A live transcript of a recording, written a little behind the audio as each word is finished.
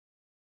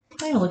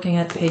You're looking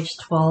at page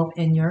 12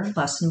 in your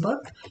lesson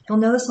book. You'll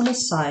notice on the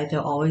side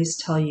they'll always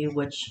tell you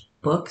which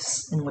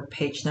books and what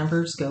page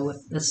numbers go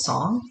with the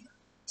song.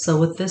 So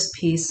with this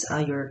piece,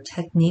 your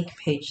technique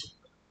page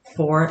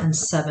 4 and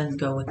 7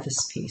 go with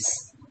this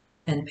piece.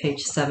 And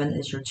page 7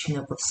 is your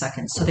tune-up with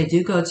seconds. So they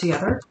do go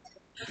together.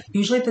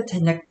 Usually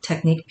the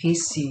technique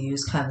piece you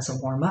use kind of as a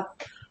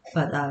warm-up,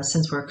 but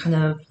since we're kind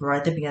of right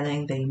at the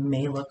beginning, they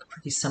may look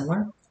pretty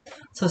similar.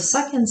 So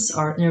seconds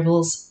are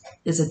intervals,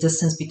 is a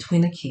distance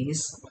between the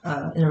keys.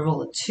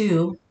 Interval of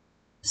 2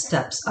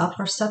 steps up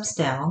or steps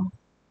down,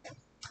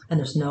 and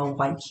there's no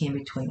white key in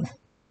between.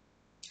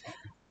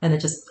 And it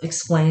just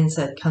explains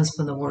that it comes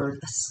from the word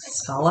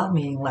scala,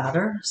 meaning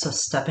ladder, so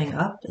stepping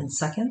up in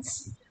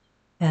seconds.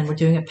 And we're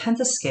doing a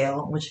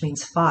pentascale, which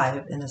means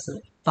 5, and it's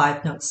a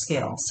 5-note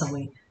scale. So when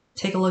we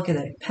take a look at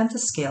a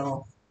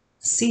pentascale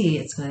C,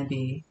 it's going to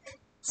be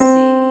C, D,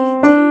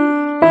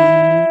 E,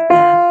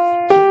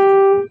 F, G.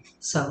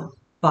 So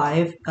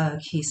 5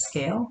 key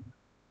scale.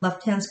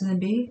 Left hand's going to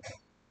be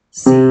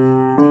C, D, E,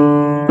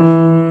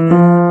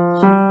 F,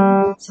 G.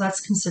 So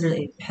that's considered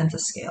a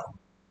pentascale.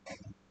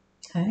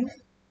 Okay.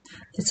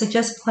 It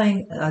suggests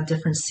playing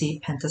different C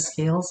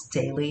pentascales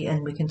daily,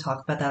 and we can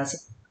talk about that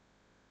as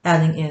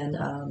adding in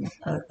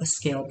a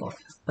scale book.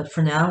 But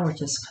for now, we're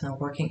just kind of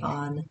working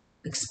on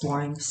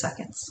exploring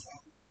seconds.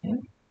 Okay?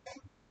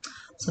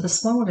 So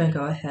this one, we're going to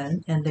go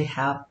ahead, and they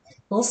have a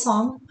little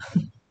song.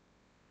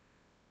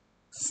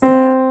 Stepping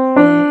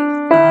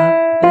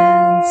up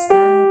and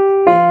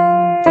stepping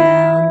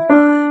down,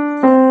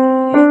 I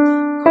play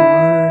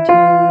quarter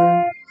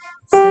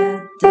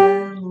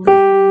steadily,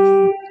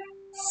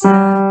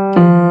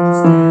 seconds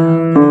down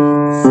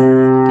and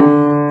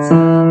seconds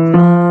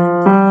up,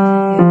 I'm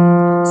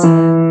playing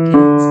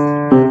seconds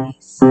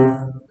easily.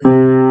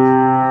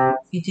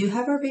 You do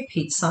have a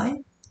repeat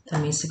sign.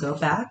 That means to go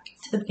back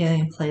to the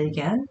beginning and play it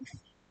again.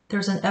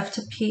 There's an F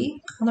to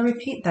P on the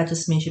repeat. That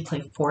just means you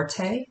play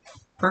forte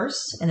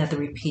first, and at the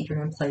repeat you're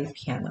going to play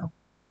piano.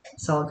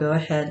 So I'll go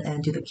ahead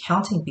and do the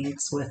counting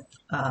beats with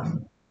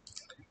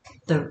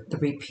the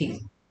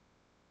repeat.